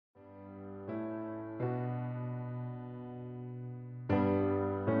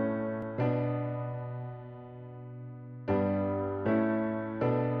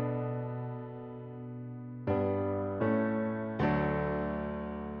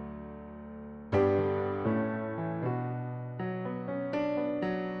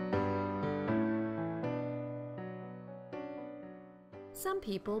Some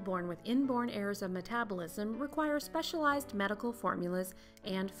people born with inborn errors of metabolism require specialized medical formulas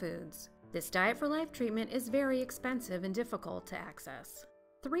and foods. This Diet for Life treatment is very expensive and difficult to access.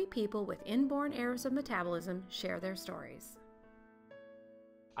 3 people with inborn errors of metabolism share their stories.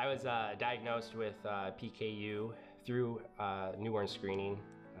 I was diagnosed with PKU through newborn screening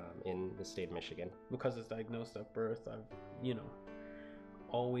in the state of Michigan. Because it's diagnosed at birth, I've,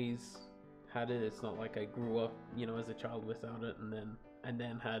 always had it. It's not like I grew up, as a child without it and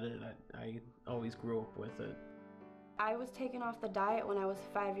then had it. I always grew up with it. I was taken off the diet when I was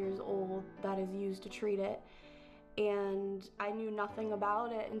 5 years old that is used to treat it, and I knew nothing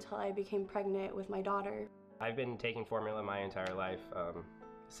about it until I became pregnant with my daughter. I've been taking formula my entire life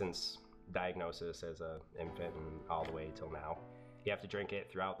since diagnosis as an infant and all the way till now. You have to drink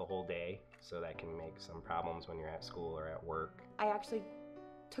it throughout the whole day, so that can make some problems when you're at school or at work. I actually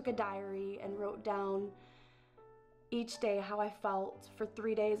took a diary and wrote down each day how I felt for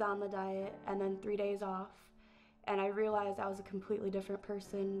 3 days on the diet and then 3 days off. And I realized I was a completely different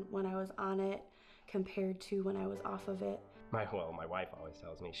person when I was on it compared to when I was off of it. My wife always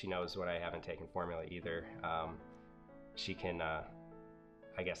tells me, she knows when I haven't taken formula either. She can,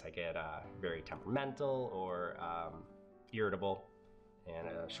 I guess I get very temperamental or irritable and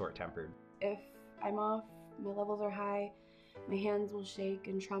short-tempered. If I'm off, my levels are high, my hands will shake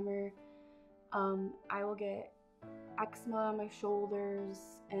and tremor. I will get eczema on my shoulders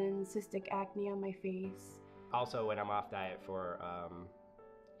and cystic acne on my face. Also, when I'm off diet for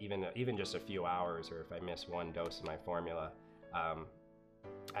even just a few hours, or if I miss one dose of my formula,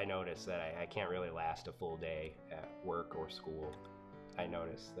 I notice that I can't really last a full day at work or school. I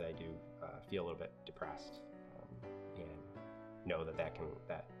notice that I do feel a little bit depressed, and know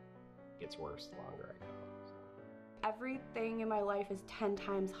that gets worse the longer I go. So. Everything in my life is 10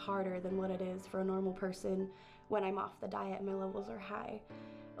 times harder than what it is for a normal person when I'm off the diet and my levels are high.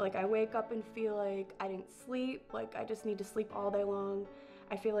 Like, I wake up and feel like I didn't sleep, like I just need to sleep all day long.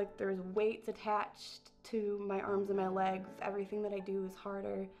 I feel like there's weights attached to my arms and my legs. Everything that I do is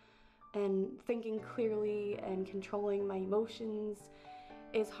harder. And thinking clearly and controlling my emotions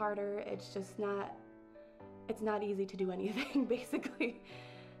is harder. It's just not easy to do anything, basically.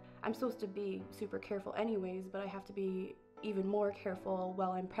 I'm supposed to be super careful anyways, but I have to be even more careful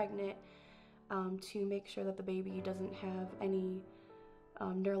while I'm pregnant to make sure that the baby doesn't have any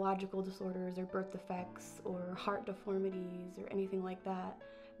neurological disorders or birth defects or heart deformities or anything like that.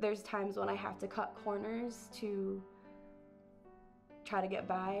 There's times when I have to cut corners to try to get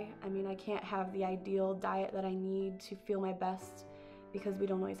by. I mean, I can't have the ideal diet that I need to feel my best because we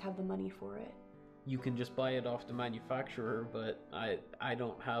don't always have the money for it. You can just buy it off the manufacturer, but I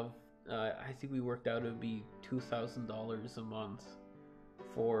don't have, I think we worked out it would be $2,000 a month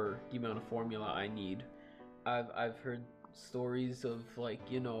for the amount of formula I need. I've heard stories of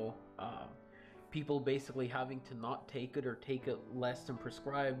people basically having to not take it or take it less than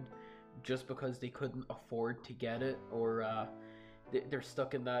prescribed just because they couldn't afford to get it, or they're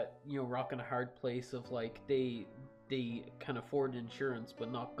stuck in that rock and a hard place of like they can afford insurance but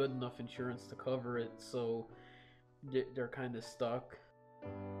not good enough insurance to cover it, so they're kind of stuck.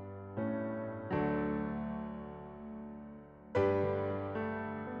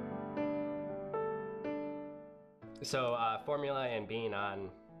 So formula and being on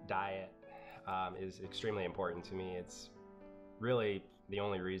diet is extremely important to me. It's really the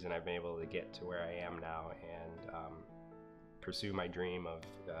only reason I've been able to get to where I am now and pursue my dream of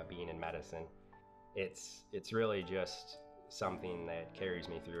being in medicine. It's really just something that carries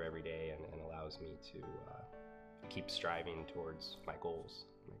me through every day and allows me to keep striving towards my goals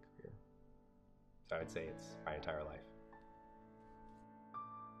in my career. So I would say it's my entire life.